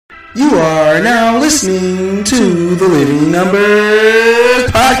You are now listening to the Living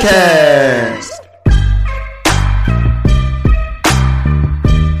Numbers Podcast.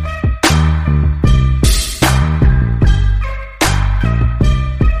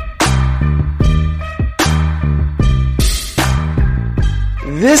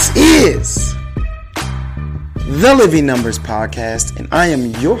 This is the Living Numbers Podcast, and I am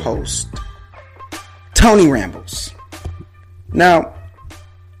your host, Tony Rambles. Now,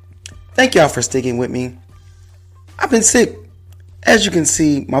 thank y'all for sticking with me. I've been sick. As you can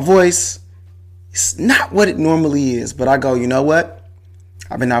see, my voice is not what it normally is, but I go, you know what?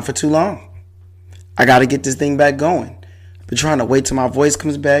 I've been out for too long. I got to get this thing back going. I've been trying to wait till my voice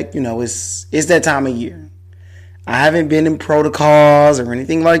comes back. You know, it's that time of year. I haven't been in protocols or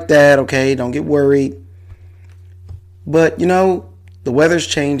anything like that, okay? Don't get worried. But, you know, the weather's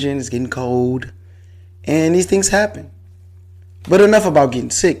changing. It's getting cold. And these things happen. But enough about getting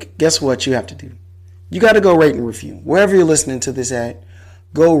sick. Guess what you have to do? You got to go rate and review. Wherever you're listening to this at,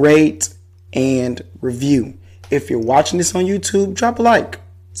 go rate and review. If you're watching this on YouTube, drop a like.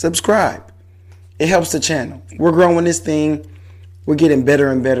 Subscribe. It helps the channel. We're growing this thing. We're getting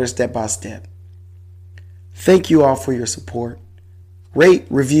better and better step by step. Thank you all for your support. Rate,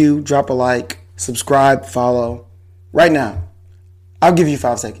 review, drop a like, subscribe, follow. Right now, I'll give you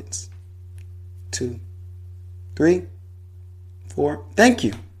 5 seconds. 2, 3, 4. Thank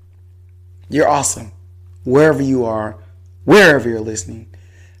you. You're awesome. Wherever you are, wherever you're listening.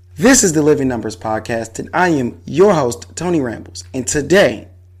 This is the Living Numbers Podcast, and I am your host, Tony Rambles. And today,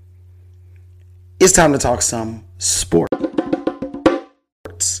 it's time to talk some sports.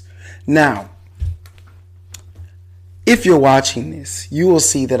 Now, if you're watching this, you will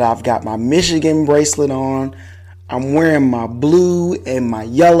see that I've got my Michigan bracelet on. I'm wearing my blue and my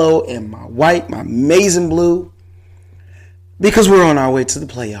yellow and my white, my amazing blue, because we're on our way to the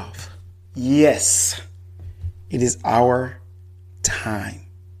playoff. Yes, it is our time.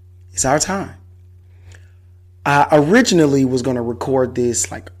 It's our time. I originally was going to record this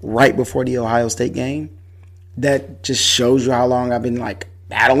like right before the Ohio State game. That just shows you how long I've been like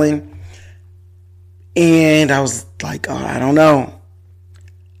battling. And I was like, oh, I don't know.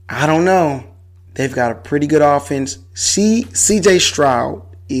 They've got a pretty good offense. CJ Stroud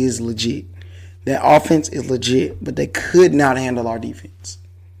is legit. That offense is legit, but they could not handle our defense.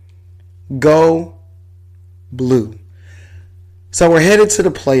 Go blue. So we're headed to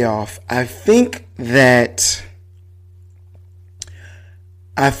the playoff. I think that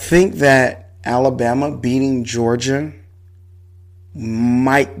Alabama beating Georgia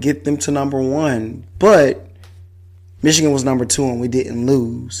might get them to number 1, but Michigan was number 2 and we didn't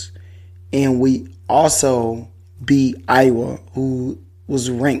lose. And we also beat Iowa, who was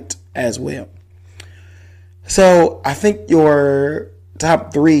ranked as well. So I think your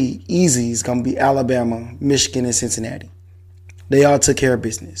top 3 easy is going to be Alabama, Michigan, and Cincinnati. They all took care of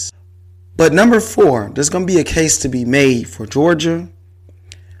business. But number 4, there's going to be a case to be made for Georgia.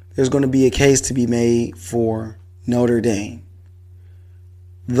 There's going to be a case to be made for Notre Dame.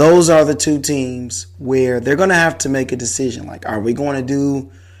 Those are the 2 teams where they're going to have to make a decision. Like, are we going to do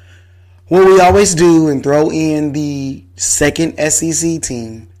what we always do and throw in the second SEC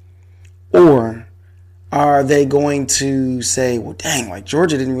team? Or are they going to say, well, dang, like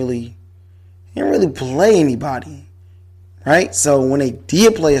Georgia didn't really play anybody, right? So when they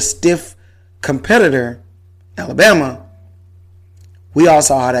did play a stiff competitor, Alabama, we all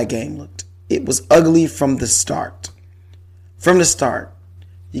saw how that game looked. It was ugly from the start. From the start.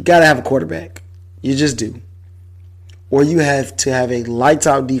 You got to have a quarterback. You just do. Or you have to have a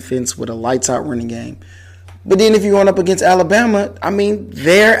lights-out defense with a lights-out running game. But then if you're going up against Alabama, I mean,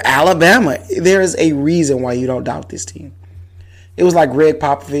 they're Alabama. There is a reason why you don't doubt this team. It was like Greg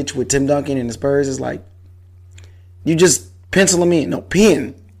Popovich with Tim Duncan and the Spurs. It's like, you just pencil them in. No,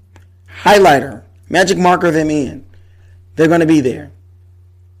 pen, highlighter, magic marker them in. They're going to be there.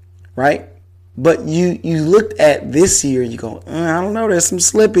 Right? But you looked at this year and you go, I don't know, there's some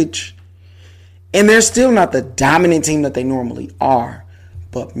slippage. And they're still not the dominant team that they normally are.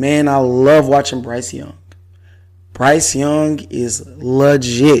 But, man, I love watching Bryce Young. Bryce Young is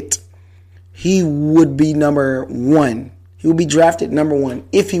legit. He would be number 1. He would be drafted number 1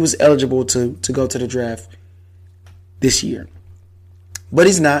 if he was eligible to go to the draft this year. But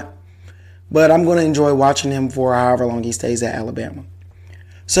he's not. But I'm going to enjoy watching him for however long he stays at Alabama.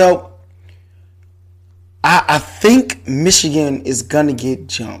 So, I think Michigan is going to get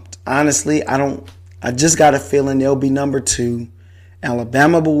jumped. Honestly, I just got a feeling they'll be number 2.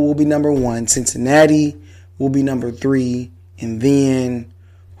 Alabama will be number 1. Cincinnati will be number 3. And then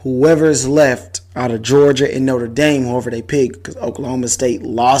whoever's left out of Georgia and Notre Dame, whoever they pick, because Oklahoma State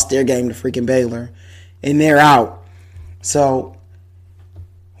lost their game to freaking Baylor, and they're out. So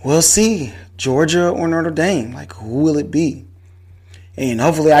we'll see, Georgia or Notre Dame. Like, who will it be? And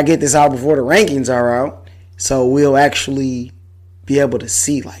hopefully I get this out before the rankings are out, so we'll actually be able to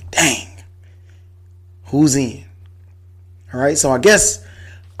see, like, dang, who's in. All right, so I guess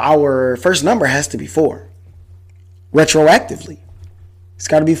our first number has to be 4. Retroactively, it's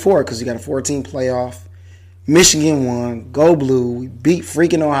got to be 4 because you got a 14 playoff. Michigan won. Go Blue. We beat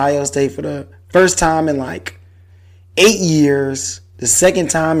freaking Ohio State for the first time in like 8 years. The second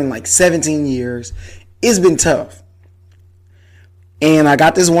time in like 17 years. It's been tough. And I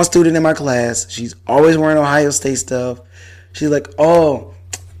got this one student in my class. She's always wearing Ohio State stuff. She's like, oh,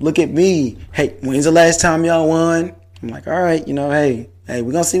 look at me. Hey, when's the last time y'all won? I'm like, all right, hey,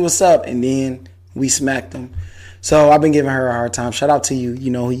 we're going to see what's up. And then we smacked them. So I've been giving her a hard time. Shout out to you.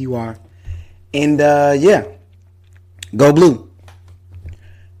 You know who you are. And, yeah, go Blue.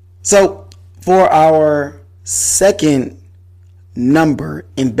 So for our second number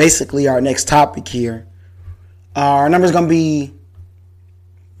and basically our next topic here, our number is going to be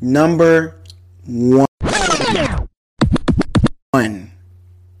number 1.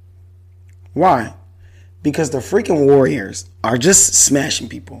 Why? Because the freaking Warriors are just smashing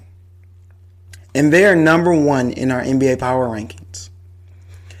people. And they are number 1 in our NBA power rankings.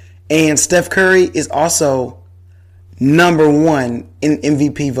 And Steph Curry is also number 1 in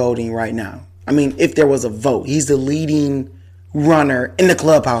MVP voting right now. I mean, if there was a vote, he's the leading runner in the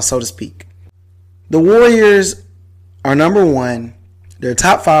clubhouse, so to speak. The Warriors are number 1. They're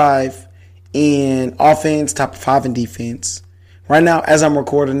top 5 in offense, top 5 in defense. Right now, as I'm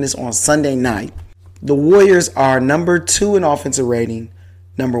recording this on Sunday night, the Warriors are number 2 in offensive rating,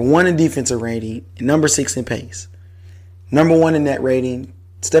 number 1 in defensive rating, and number 6 in pace. Number 1 in net rating.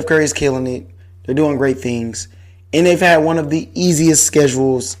 Steph Curry is killing it. They're doing great things. And they've had one of the easiest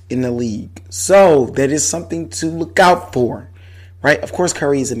schedules in the league. So that is something to look out for, right? Of course,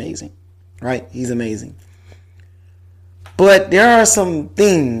 Curry is amazing, right? He's amazing. But there are some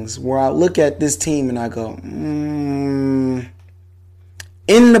things where I look at this team and I go,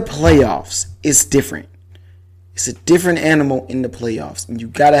 in the playoffs, it's different. It's a different animal in the playoffs. And you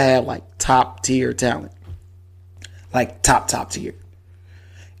got to have like top tier talent. Like top tier.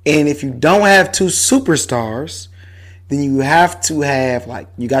 And if you don't have 2 superstars, then you have to have like,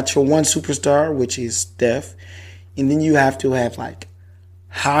 you got your 1 superstar, which is Steph. And then you have to have like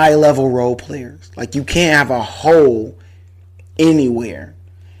high level role players. Like you can't have a hole anywhere.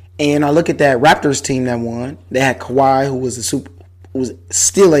 And I look at that Raptors team that won. They had Kawhi, who was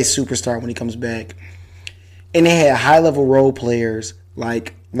still a superstar when he comes back. And they had high-level role players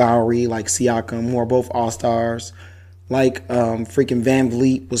like Lowry, like Siakam, who are both all-stars. Like freaking Van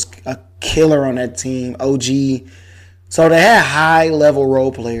Vliet was a killer on that team. OG. So they had high-level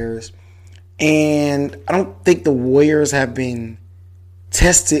role players. And I don't think the Warriors have been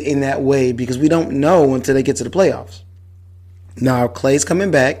tested in that way because we don't know until they get to the playoffs. Now, Klay's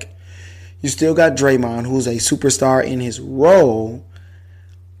coming back. You still got Draymond, who's a superstar in his role.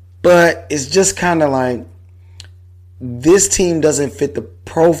 But it's just kind of like this team doesn't fit the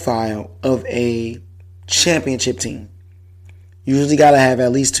profile of a championship team. You usually got to have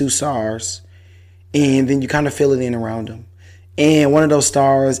at least 2 stars. And then you kind of fill it in around them. And one of those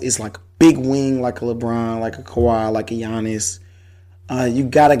stars is like a big wing, like a LeBron, like a Kawhi, like a Giannis. You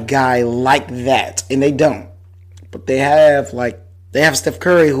got a guy like that. And they don't. But they have Steph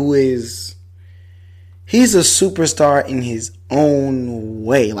Curry, he's a superstar in his own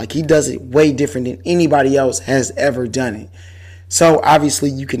way. Like he does it way different than anybody else has ever done it. So obviously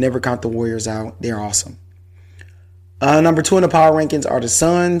you can never count the Warriors out. They're awesome. Number 2 in the power rankings are the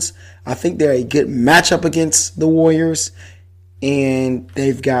Suns. I think they're a good matchup against the Warriors. And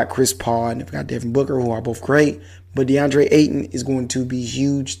they've got Chris Paul and they've got Devin Booker, who are both great. But DeAndre Ayton is going to be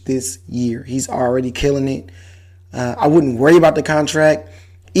huge this year. He's already killing it. I wouldn't worry about the contract.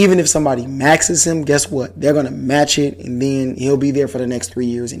 Even if somebody maxes him, guess what? They're going to match it, and then he'll be there for the next 3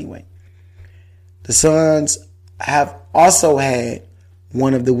 years anyway. The Suns have also had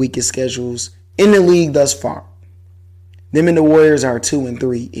one of the weakest schedules in the league thus far. Them and the Warriors are 2 and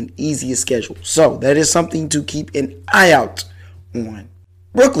 3 in easiest schedule. So that is something to keep an eye out on.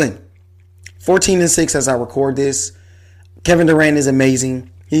 Brooklyn, 14 and 6 as I record this. Kevin Durant is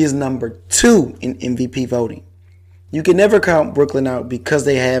amazing. He is number 2 in MVP voting. You can never count Brooklyn out because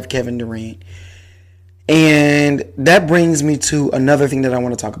they have Kevin Durant. And that brings me to another thing that I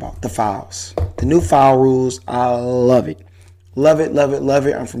want to talk about, the fouls. The new foul rules, I love it. Love it, love it, love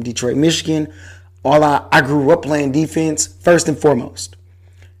it. I'm from Detroit, Michigan. I grew up playing defense first and foremost.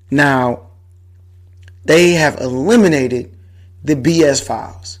 Now, they have eliminated the BS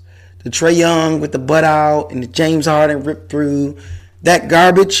fouls. The Trae Young with the butt out and the James Harden ripped through. That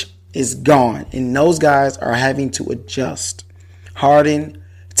garbage is gone. And those guys are having to adjust. Harden,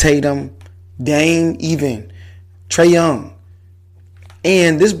 Tatum, Dame, even Trae Young.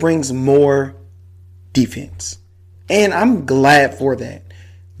 And this brings more defense. And I'm glad for that.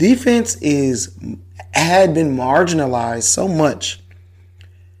 Defense had been marginalized so much.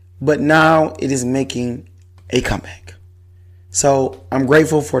 But now it is making a comeback. So I'm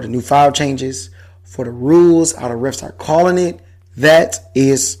grateful for the new foul changes, for the rules, how the refs are calling it. That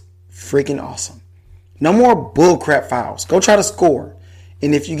is freaking awesome. No more bullcrap fouls. Go try to score.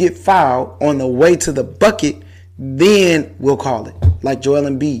 And if you get fouled on the way to the bucket, then we'll call it. Like Joel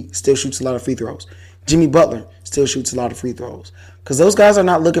Embiid still shoots a lot of free throws. Jimmy Butler still shoots a lot of free throws. Because those guys are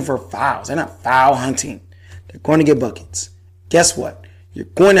not looking for fouls. They're not foul hunting. They're going to get buckets. Guess what? You're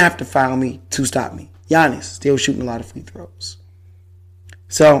going to have to foul me to stop me. Giannis still shooting a lot of free throws.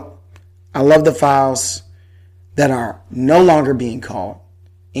 So, I love the fouls that are no longer being called.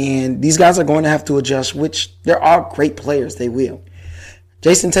 And these guys are going to have to adjust, which they're all great players. They will.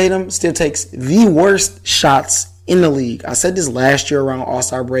 Jason Tatum still takes the worst shots in the league. I said this last year around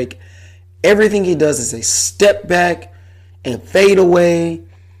All-Star break. Everything he does is a step back, a fadeaway,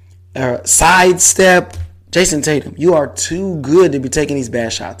 a sidestep. Jason Tatum, you are too good to be taking these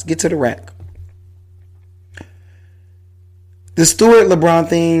bad shots. Get to the rack. The Stewart LeBron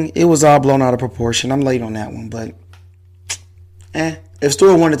thing, it was all blown out of proportion. I'm late on that one, but if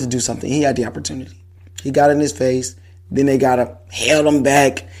Stewart wanted to do something, he had the opportunity. He got in his face, then they held him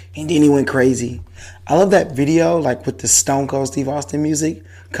back, and then he went crazy. I love that video, like with the Stone Cold Steve Austin music,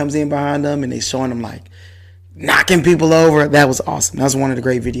 comes in behind them, and they showing him like knocking people over. That was awesome. That was one of the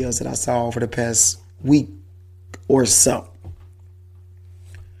great videos that I saw over the past week or so.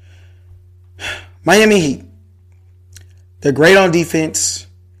 Miami Heat. They're great on defense.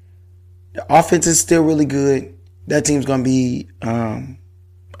 The offense is still really good. That team's going to be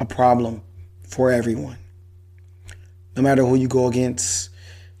a problem for everyone. No matter who you go against,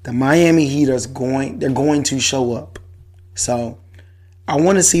 the Miami Heat they're going to show up. So I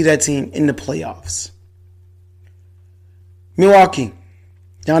want to see that team in the playoffs. Milwaukee.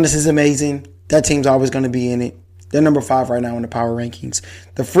 Giannis is amazing. That team's always going to be in it. They're number 5 right now in the power rankings.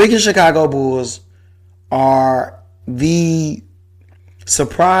 The freaking Chicago Bulls are the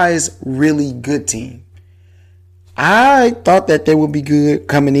surprise, really good team. I thought that they would be good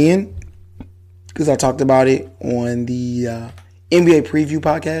coming in because I talked about it on the NBA preview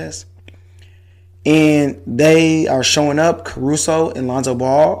podcast. And they are showing up. Caruso and Lonzo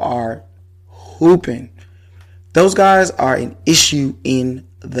Ball are hooping. Those guys are an issue in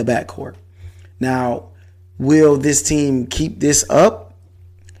the backcourt. Now, will this team keep this up?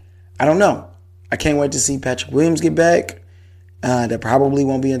 I don't know. I can't wait to see Patrick Williams get back. That probably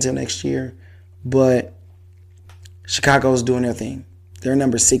won't be until next year. But Chicago's doing their thing. They're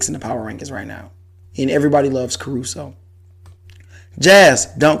number 6 in the power rankings right now. And everybody loves Caruso. Jazz,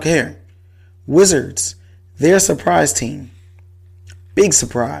 don't care. Wizards, they're a surprise team. Big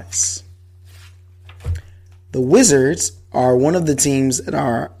surprise. The Wizards are one of the teams that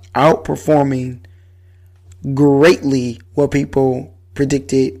are outperforming greatly what people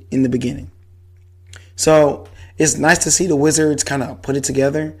predicted in the beginning. So it's nice to see the Wizards kind of put it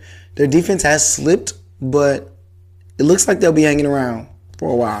together. Their defense has slipped, but it looks like they'll be hanging around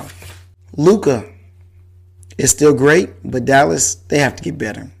for a while. Luka is still great, but Dallas, they have to get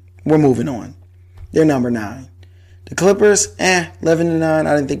better. We're moving on. They're number 9. The Clippers, 11-9.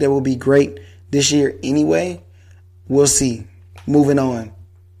 I didn't think they would be great this year anyway. We'll see. Moving on.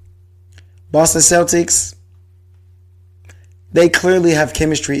 Boston Celtics, they clearly have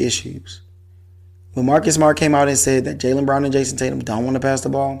chemistry issues. When Marcus Smart came out and said that Jaylen Brown and Jason Tatum don't want to pass the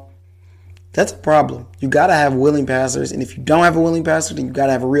ball, that's a problem. You got to have willing passers, and if you don't have a willing passer, then you got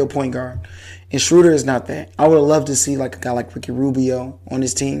to have a real point guard. And Schroeder is not that. I would have loved to see like a guy like Ricky Rubio on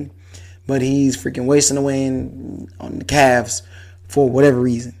his team, but he's freaking wasting away on the Cavs for whatever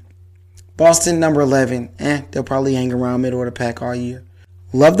reason. Boston, number 11. They'll probably hang around middle of the pack all year.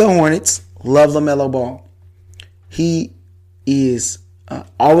 Love the Hornets. Love LaMelo Ball. He is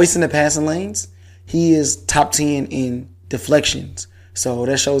always in the passing lanes. He is top 10 in deflections. So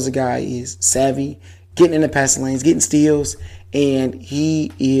that shows the guy is savvy, getting in the passing lanes, getting steals, and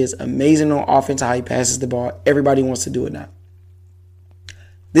he is amazing on offense, how he passes the ball. Everybody wants to do it now.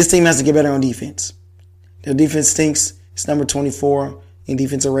 This team has to get better on defense. Their defense stinks. It's number 24 in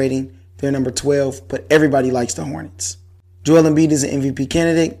defensive rating. They're number 12, but everybody likes the Hornets. Joel Embiid is an MVP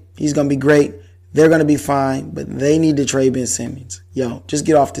candidate. He's going to be great. They're going to be fine, but they need to trade Ben Simmons. Yo, just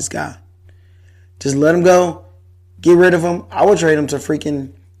get off this guy. Just let him go. Get rid of him. I would trade him to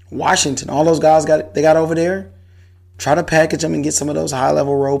freaking Washington. All those guys they got over there. Try to package them and get some of those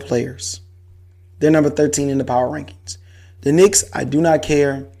high-level role players. They're number 13 in the power rankings. The Knicks, I do not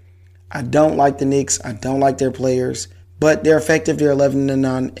care. I don't like the Knicks. I don't like their players. But they're effective. They're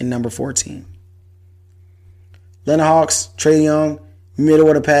 11-9 and number 14. Atlanta Hawks, Trae Young, middle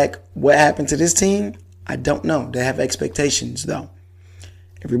of the pack. What happened to this team? I don't know. They have expectations, though.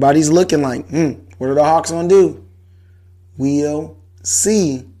 Everybody's looking like, what are the Hawks going to do? We'll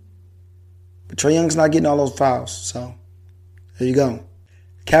see. But Trae Young's not getting all those fouls. So, there you go.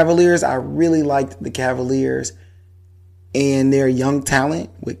 Cavaliers, I really liked the Cavaliers and their young talent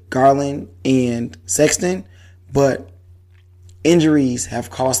with Garland and Sexton. But injuries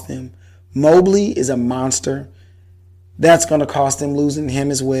have cost them. Mobley is a monster. That's going to cost them losing him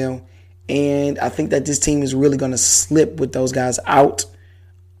as well. And I think that this team is really going to slip with those guys out.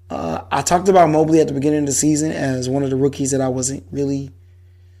 I talked about Mobley at the beginning of the season as one of the rookies that I wasn't really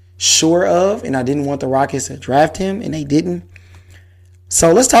sure of. And I didn't want the Rockets to draft him, and they didn't.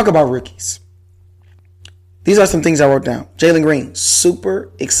 So let's talk about rookies. These are some things I wrote down. Jalen Green,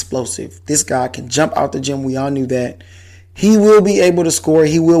 super explosive. This guy can jump out the gym. We all knew that. He will be able to score.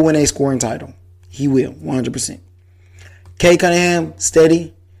 He will win a scoring title. He will, 100%. Cade Cunningham,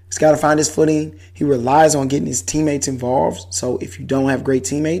 steady. He's got to find his footing. He relies on getting his teammates involved. So if you don't have great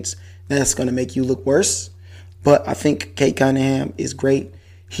teammates, that's going to make you look worse. But I think Cade Cunningham is great.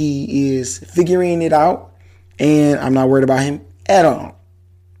 He is figuring it out, and I'm not worried about him at all.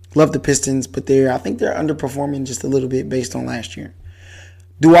 Love the Pistons, but I think they're underperforming just a little bit based on last year.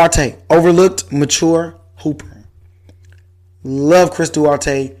 Duarte, overlooked, mature hooper. Love Chris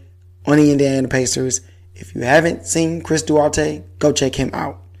Duarte on the Indiana Pacers. If you haven't seen Chris Duarte, go check him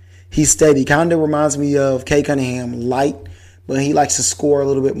out. He's steady. Kind of reminds me of Cade Cunningham, light, but he likes to score a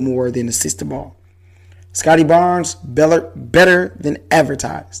little bit more than assist the ball. Scotty Barnes, better than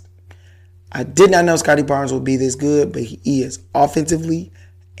advertised. I did not know Scotty Barnes would be this good, but he is. Offensively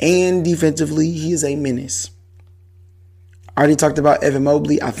and defensively, he is a menace. I already talked about Evan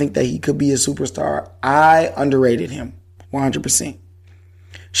Mobley. I think that he could be a superstar. I underrated him, 100%.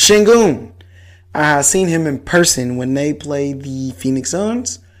 Şengün. I have seen him in person when they played the Phoenix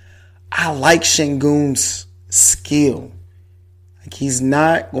Suns. I like Şengün's skill. Like, he's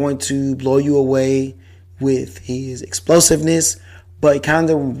not going to blow you away with his explosiveness, but it kind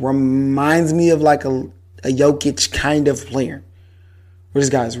of reminds me of like a Jokic kind of player. Where this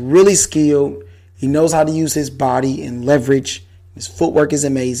guy is really skilled. He knows how to use his body and leverage. His footwork is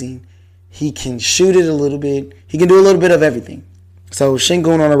amazing. He can shoot it a little bit. He can do a little bit of everything. So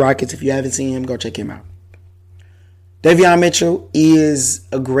Şengün on the Rockets, if you haven't seen him, go check him out. Davion Mitchell is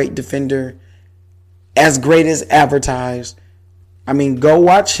a great defender. As great as advertised. I mean, go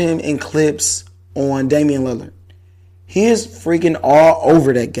watch him in clips on Damian Lillard. He is freaking all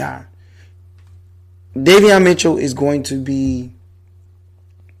over that guy. Davion Mitchell is going to be...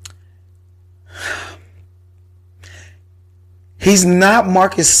 He's not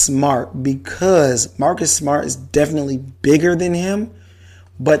Marcus Smart, because Marcus Smart is definitely bigger than him,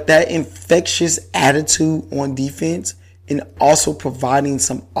 but that infectious attitude on defense and also providing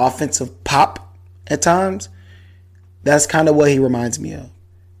some offensive pop at times, that's kind of what he reminds me of.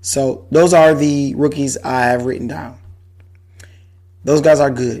 So those are the rookies I have written down. Those guys are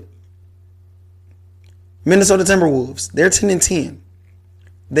good. Minnesota Timberwolves, they're 10-10.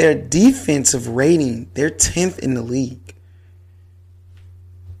 Their defensive rating, they're 10th in the league.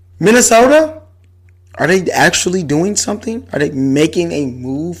 Minnesota, are they actually doing something? Are they making a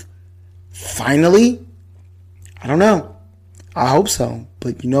move finally? I don't know. I hope so.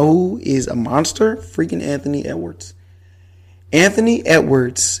 But you know who is a monster? Freaking Anthony Edwards. Anthony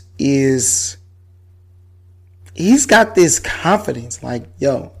Edwards he's got this confidence. Like,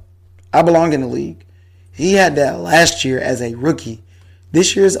 yo, I belong in the league. He had that last year as a rookie.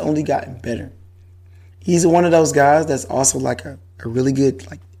 This year's only gotten better. He's one of those guys that's also like a really good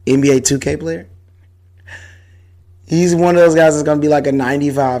like NBA 2K player. He's one of those guys that's going to be like a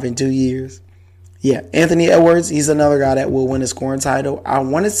 95 in 2 years. Yeah, Anthony Edwards, he's another guy that will win a scoring title. I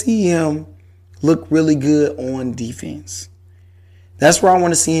want to see him look really good on defense. That's where I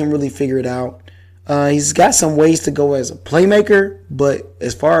want to see him really figure it out. He's got some ways to go as a playmaker, but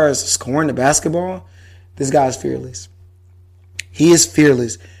as far as scoring the basketball, this guy's fearless. He is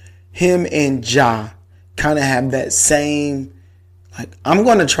fearless. Him and Ja kind of have that same, like, I'm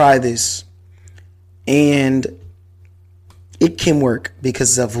going to try this, and it can work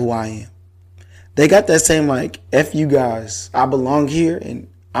because of who I am. They got that same, like, F you guys, I belong here, and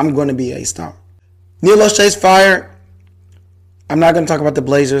I'm going to be a star. Neil O'Shea's fired. I'm not going to talk about the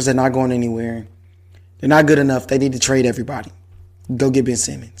Blazers. They're not going anywhere. They're not good enough. They need to trade everybody. Go get Ben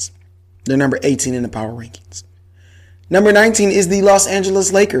Simmons. They're number 18 in the power rankings. Number 19 is the Los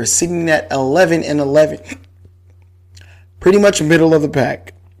Angeles Lakers, sitting at 11-11. Pretty much middle of the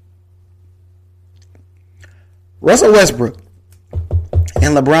pack. Russell Westbrook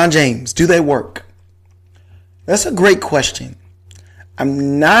and LeBron James, do they work? That's a great question.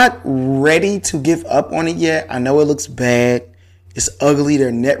 I'm not ready to give up on it yet. I know it looks bad. It's ugly.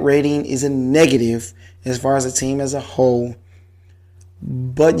 Their net rating is a negative as far as the team as a whole.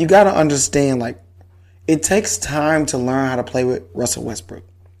 But you got to understand, like, it takes time to learn how to play with Russell Westbrook.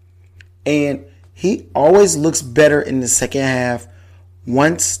 And he always looks better in the second half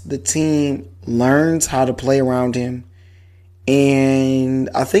once the team learns how to play around him. And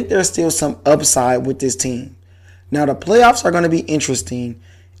I think there's still some upside with this team. Now, the playoffs are going to be interesting.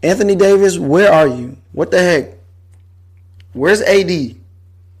 Anthony Davis, where are you? What the heck? Where's AD?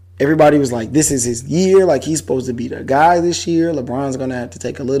 Everybody was like, this is his year. Like, he's supposed to be the guy this year. LeBron's going to have to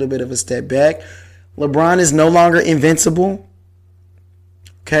take a little bit of a step back. LeBron is no longer invincible.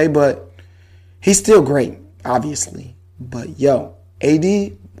 Okay, but he's still great, obviously. But, yo,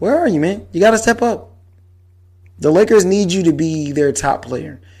 AD, where are you, man? You got to step up. The Lakers need you to be their top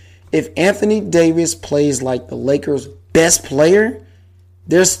player. If Anthony Davis plays like the Lakers' best player,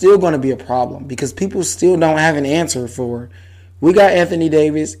 there's still going to be a problem because people still don't have an answer for, we got Anthony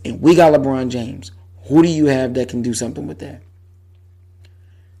Davis and we got LeBron James. Who do you have that can do something with that?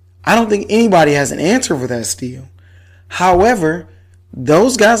 I don't think anybody has an answer for that still. However,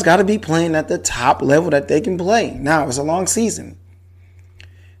 those guys got to be playing at the top level that they can play. Now, it's a long season.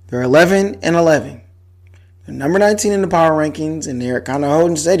 They're 11-11. They're number 19 in the power rankings, and they're kind of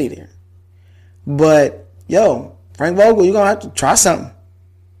holding steady there. But, yo, Frank Vogel, you're going to have to try something.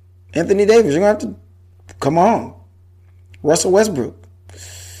 Anthony Davis, you're going to have to, come on. Russell Westbrook.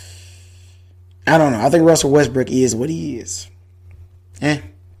 I don't know. I think Russell Westbrook is what he is.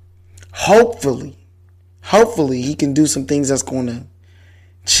 Hopefully he can do some things that's going to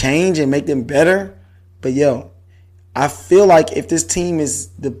change and make them better. But, yo, I feel like if this team is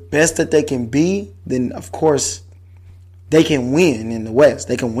the best that they can be, then, of course, they can win in the West.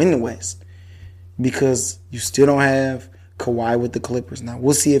 They can win the West because you still don't have Kawhi with the Clippers. Now,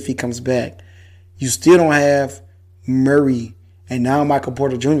 we'll see if he comes back. You still don't have Murray, and now Michael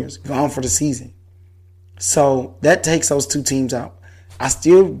Porter Jr. is gone for the season. So that takes those two teams out. I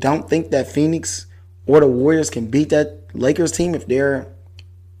still don't think that Phoenix or the Warriors can beat that Lakers team if they're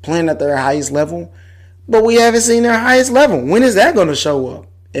playing at their highest level. But we haven't seen their highest level. When is that going to show up?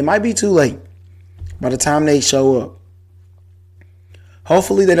 It might be too late by the time they show up.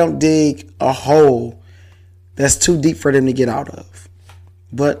 Hopefully they don't dig a hole that's too deep for them to get out of.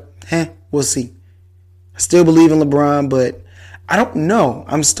 But, we'll see. I still believe in LeBron, but I don't know.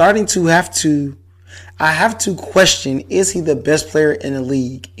 I'm starting to have to question, is he the best player in the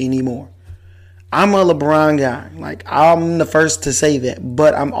league anymore? I'm a LeBron guy. Like, I'm the first to say that.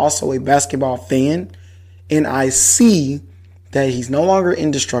 But I'm also a basketball fan. And I see that he's no longer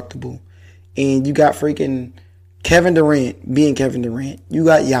indestructible. And you got freaking Kevin Durant being Kevin Durant. You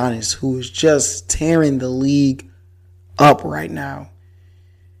got Giannis, who is just tearing the league up right now.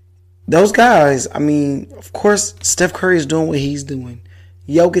 Those guys, I mean, of course, Steph Curry is doing what he's doing.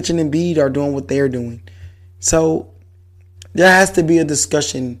 Jokic and Embiid are doing what they're doing. So there has to be a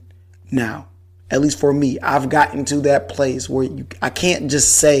discussion now. At least for me, I've gotten to that place where I can't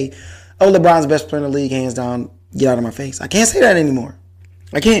just say, oh, LeBron's best player in the league, hands down, get out of my face. I can't say that anymore.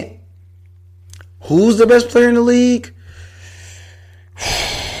 I can't. Who's the best player in the league?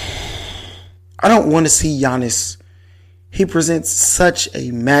 I don't want to see Giannis. He presents such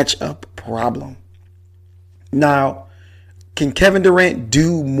a matchup problem. Now, can Kevin Durant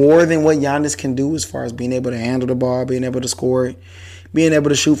do more than what Giannis can do as far as being able to handle the ball, being able to score it, being able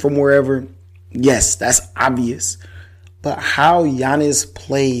to shoot from wherever? Yes, that's obvious. But how Giannis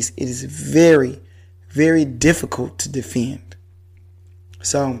plays, it is very, very difficult to defend.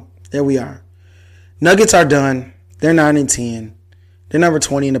 So, there we are. Nuggets are done. They're 9-10. They're number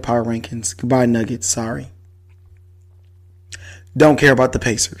 20 in the power rankings. Goodbye, Nuggets. Sorry. Don't care about the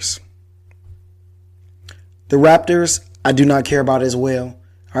Pacers. The Raptors, I do not care about as well.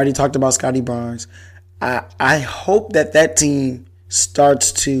 I already talked about Scotty Barnes. I hope that team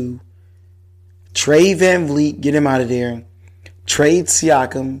starts to trade Van Vliet, get him out of there. Trade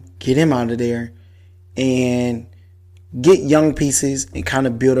Siakam, get him out of there. And get young pieces and kind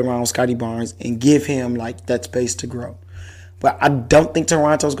of build around Scotty Barnes and give him like that space to grow. But I don't think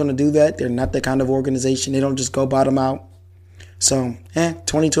Toronto's going to do that. They're not that kind of organization. They don't just go bottom out. So,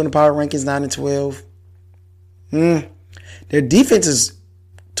 22 in the power rankings, 9-12. Their defense is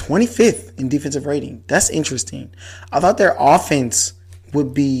 25th in defensive rating. That's interesting. I thought their offense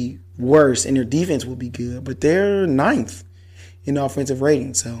would be worse and their defense would be good, but they're 9th in offensive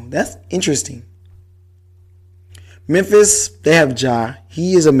rating. So that's interesting. Memphis, they have Ja.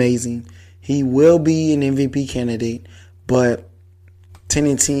 He is amazing. He will be an MVP candidate, but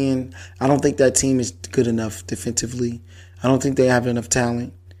 10-10, I don't think that team is good enough defensively. I don't think they have enough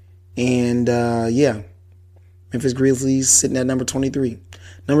talent. And, Memphis Grizzlies sitting at number 23.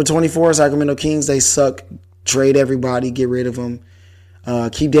 Number 24, Sacramento Kings. They suck. Trade everybody. Get rid of them.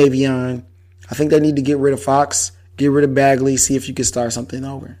 Keep Davion. I think they need to get rid of Fox. Get rid of Bagley. See if you can start something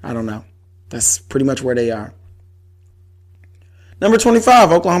over. I don't know. That's pretty much where they are. Number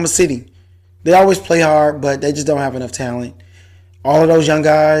 25, Oklahoma City. They always play hard, but they just don't have enough talent. All of those young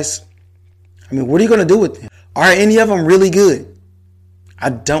guys, I mean, what are you going to do with them? Are any of them really good? I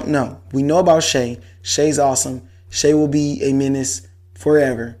don't know. We know about Shea. Shea's awesome. Shea will be a menace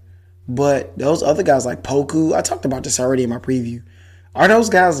forever. But those other guys like Poku, I talked about this already in my preview. Are those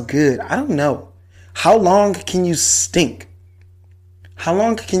guys good? I don't know. How long can you stink? How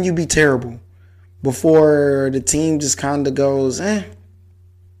long can you be terrible before the team just kind of goes, I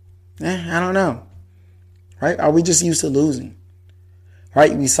don't know. Right? Are we just used to losing?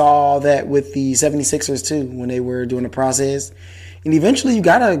 Right? We saw that with the 76ers too when they were doing the process. And eventually you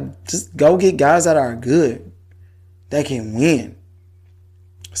got to just go get guys that are good, that can win.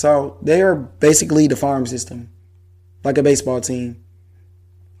 So they are basically the farm system, like a baseball team.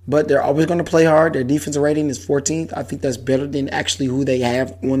 But they're always going to play hard. Their defensive rating is 14th. I think that's better than actually who they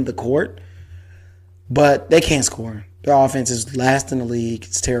have on the court. But they can't score. Their offense is last in the league.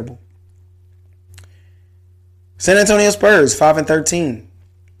 It's terrible. San Antonio Spurs, 5-13.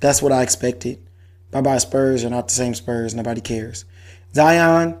 That's what I expected. Bye-bye Spurs. You're not the same Spurs. Nobody cares.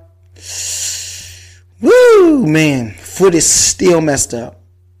 Zion. Woo, man. Foot is still messed up.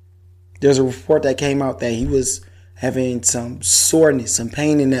 There's a report that came out that he was having some soreness, some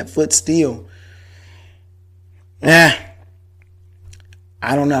pain in that foot still. I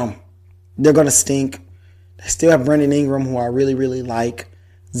don't know. They're going to stink. They still have Brandon Ingram, who I really, really like.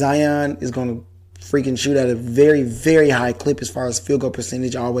 Zion is going to freaking shoot at a very, very high clip as far as field goal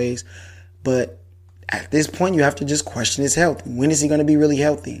percentage always. But at this point, you have to just question his health. When is he going to be really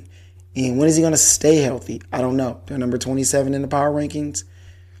healthy? And when is he going to stay healthy? I don't know. They're number 27 in the power rankings.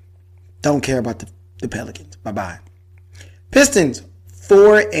 Don't care about the Pelicans. Bye-bye. Pistons,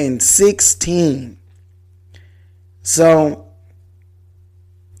 4-16. So,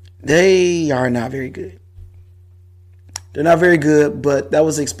 they are not very good. They're not very good, but that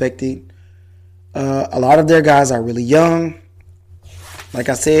was expected. A lot of their guys are really young. Like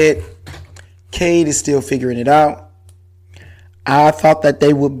I said, Cade is still figuring it out. I thought that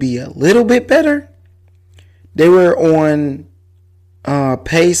they would be a little bit better. They were on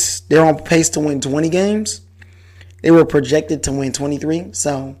pace. They're on pace to win 20 games. They were projected to win 23.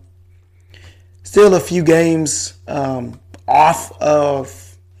 So, still a few games off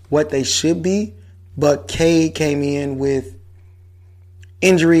of what they should be. But Cade came in with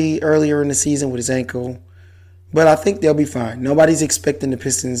injury earlier in the season with his ankle. But I think they'll be fine. Nobody's expecting the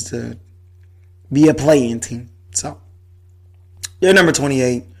Pistons to be a play-in team. So, they're number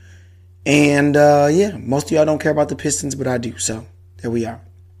 28. And, most of y'all don't care about the Pistons, but I do. So, there we are.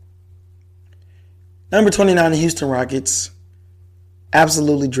 Number 29, the Houston Rockets.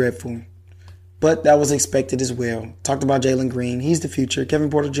 Absolutely dreadful. But that was expected as well. Talked about Jalen Green. He's the future. Kevin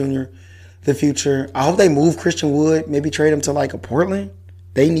Porter Jr., the future. I hope they move Christian Wood. Maybe trade him to like a Portland.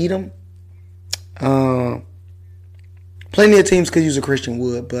 They need him. Plenty of teams could use a Christian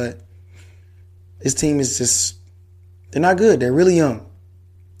Wood, but this team is just, they're not good. They're really young.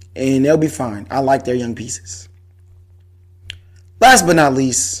 And they'll be fine. I like their young pieces. Last but not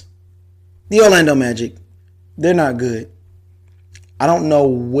least, the Orlando Magic. They're not good. I don't know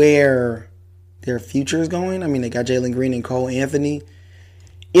where their future is going. I mean, they got Jalen Green and Cole Anthony.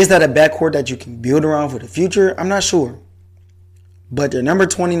 Is that a backcourt that you can build around for the future? I'm not sure. But they're number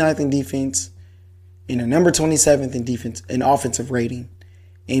 29th in defense, and they're number 27th in defense in offensive rating,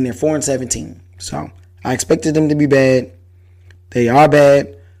 and they're 4-17. So I expected them to be bad. They are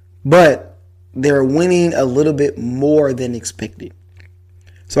bad, but they're winning a little bit more than expected.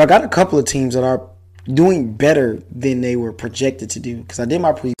 So I got a couple of teams that are doing better than they were projected to do, because I did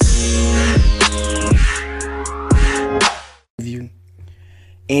my preview.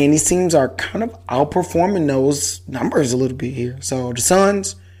 And these teams are kind of outperforming those numbers a little bit here. So the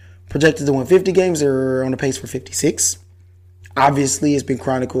Suns projected to win 50 games. They're on the pace for 56. Obviously, it's been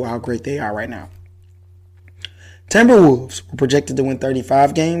chronicled how great they are right now. Timberwolves were projected to win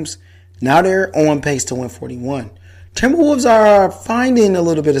 35 games. Now they're on pace to win 41. Timberwolves are finding a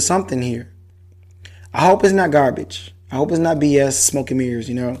little bit of something here. I hope it's not garbage. I hope it's not BS, smoke and mirrors,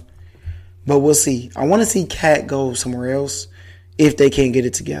 But we'll see. I want to see Cat go somewhere else if they can't get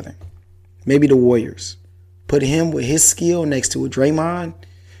it together. Maybe the Warriors. Put him with his skill next to a Draymond.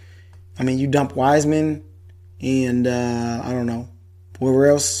 I mean, you dump Wiseman and, I don't know, whoever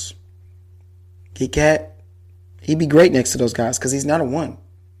else. Get Cat. He'd be great next to those guys because he's not a 1.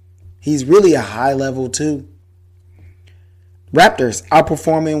 He's really a high level 2. Raptors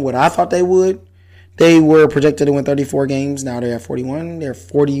outperforming what I thought they would. They were projected to win 34 games. Now they're at 41. Their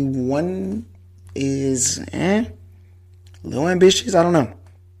 41 is a little ambitious. I don't know.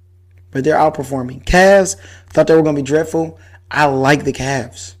 But they're outperforming. Cavs, thought they were going to be dreadful. I like the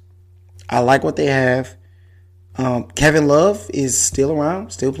Cavs. I like what they have. Kevin Love is still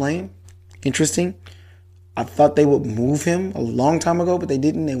around, still playing. Interesting. I thought they would move him a long time ago, but they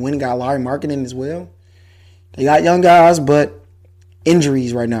didn't. They went and got Larry Marketing as well. They got young guys, but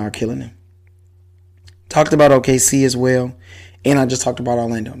injuries right now are killing them. Talked about OKC as well, and I just talked about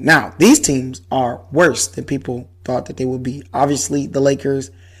Orlando. Now, these teams are worse than people thought that they would be. Obviously, the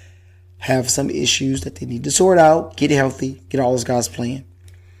Lakers have some issues that they need to sort out, get healthy, get all those guys playing.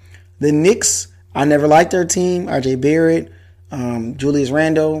 The Knicks, I never liked their team. RJ Barrett, Julius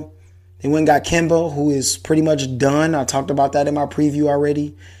Randle. They went and got Kemba, who is pretty much done. I talked about that in my preview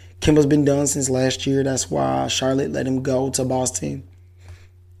already. Kemba's been done since last year. That's why Charlotte let him go to Boston.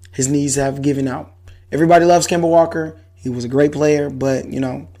 His knees have given out. Everybody loves Kemba Walker. He was a great player, but,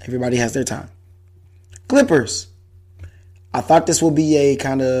 everybody has their time. Clippers. I thought this would be a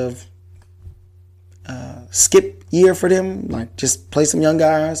kind of skip year for them. Like, just play some young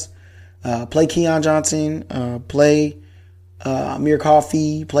guys. Play Keon Johnson. Play Amir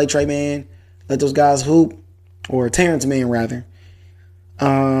Coffey. Play Trey Mann. Let those guys hoop. Or Terrence Mann, rather.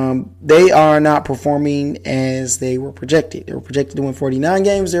 They are not performing as they were projected. They were projected to win 49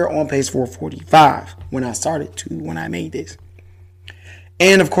 games. They're on pace for 45 when I made this.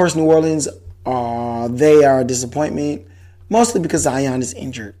 And, of course, New Orleans, they are a disappointment, mostly because Zion is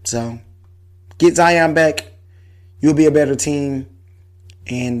injured. So, get Zion back. You'll be a better team.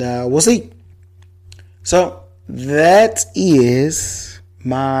 And we'll see. So, that is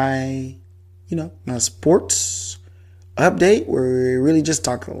my sports update. We're really just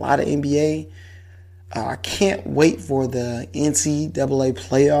talking a lot of NBA. I can't wait for the NCAA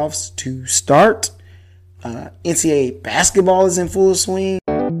playoffs to start. NCAA basketball is in full swing.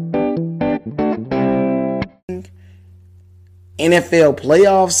 NFL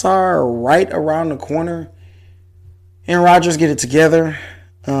playoffs are right around the corner. Aaron Rodgers get it together.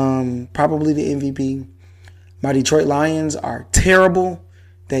 Probably the MVP. My Detroit Lions are terrible.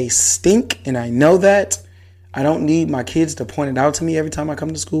 They stink, and I know that. I don't need my kids to point it out to me every time I come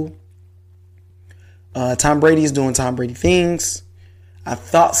to school. Tom Brady is doing Tom Brady things. I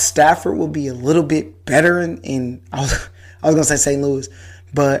thought Stafford would be a little bit better in I was going to say St. Louis,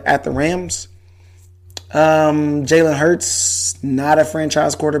 but at the Rams. Jalen Hurts, not a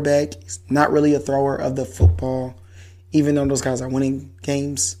franchise quarterback. He's not really a thrower of the football, even though those guys are winning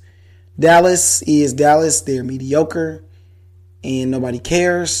games. Dallas is Dallas. They're mediocre, and nobody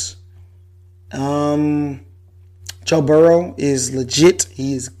cares. Joe Burrow is legit.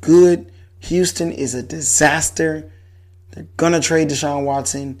 He is good. Houston is a disaster. They're going to trade Deshaun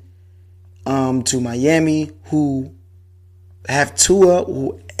Watson to Miami, who have Tua,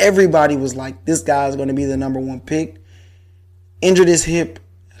 who everybody was like, this guy is going to be the number 1 pick. Injured his hip,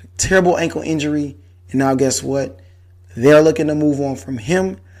 terrible ankle injury, and now guess what? They're looking to move on from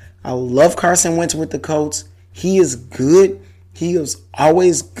him. I love Carson Wentz with the Colts. He is good. He was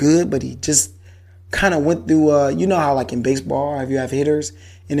always good, but he just kind of went through, you know how like in baseball, if you have hitters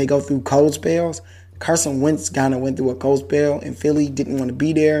and they go through cold spells. Carson Wentz kind of went through a cold spell in Philly, didn't want to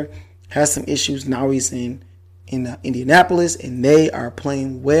be there, has some issues. Now he's in Indianapolis, and they are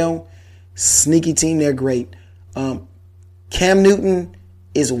playing well. Sneaky team, they're great. Cam Newton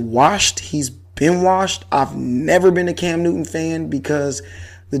is washed. He's been washed. I've never been a Cam Newton fan because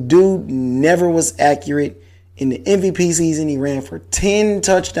the dude never was accurate. In the MVP season, he ran for 10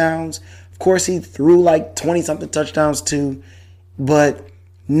 touchdowns. Of course, he threw like 20-something touchdowns too, but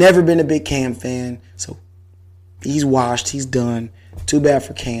never been a big Cam fan. So he's washed. He's done. Too bad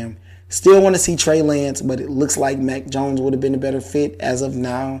for Cam. Still want to see Trey Lance, but it looks like Mac Jones would have been a better fit as of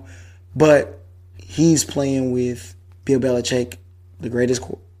now. But he's playing with Bill Belichick, the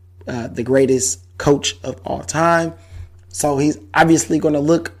greatest coach of all time. So he's obviously going to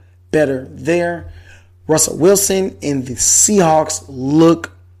look better there. Russell Wilson and the Seahawks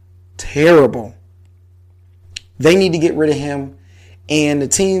look terrible. They need to get rid of him. And the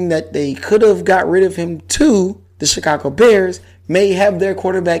team that they could have got rid of him to, the Chicago Bears, may have their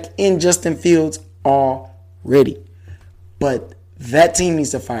quarterback in Justin Fields already. But that team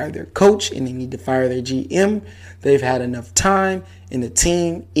needs to fire their coach and they need to fire their GM. They've had enough time and the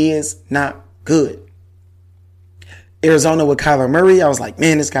team is not good. Arizona with Kyler Murray, I was like,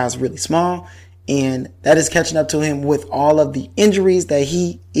 man, this guy's really small. And that is catching up to him with all of the injuries that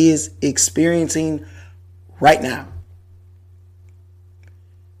he is experiencing right now.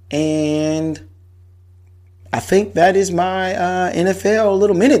 And I think that is my NFL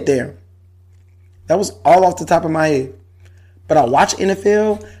little minute there. That was all off the top of my head. But I watch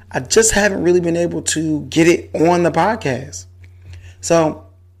NFL. I just haven't really been able to get it on the podcast. So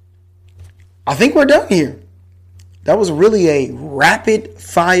I think we're done here. That was really a rapid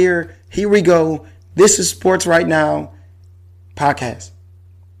fire. Here we go. This is Sports Right Now podcast.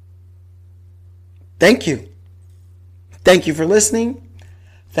 Thank you. Thank you for listening.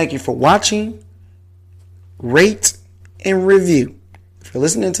 Thank you for watching. Rate and review. If you're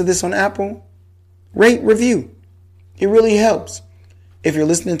listening to this on Apple, rate, review. It really helps. If you're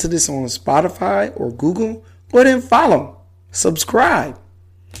listening to this on Spotify or Google, go ahead and follow. Subscribe.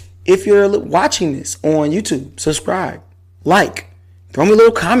 If you're watching this on YouTube, subscribe. Like. Throw me a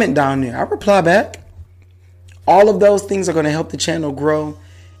little comment down there. I'll reply back. All of those things are going to help the channel grow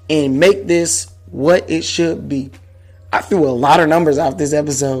and make this what it should be. I threw a lot of numbers off this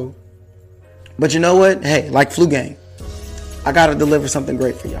episode. But you know what? Hey, like flu game, I got to deliver something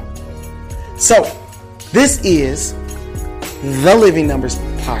great for y'all. So, this is the Living Numbers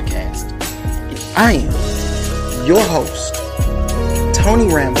Podcast. And I am your host,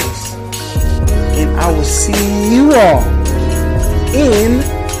 Tony Rambles. And I will see you all in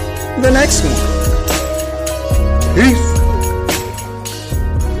the next one.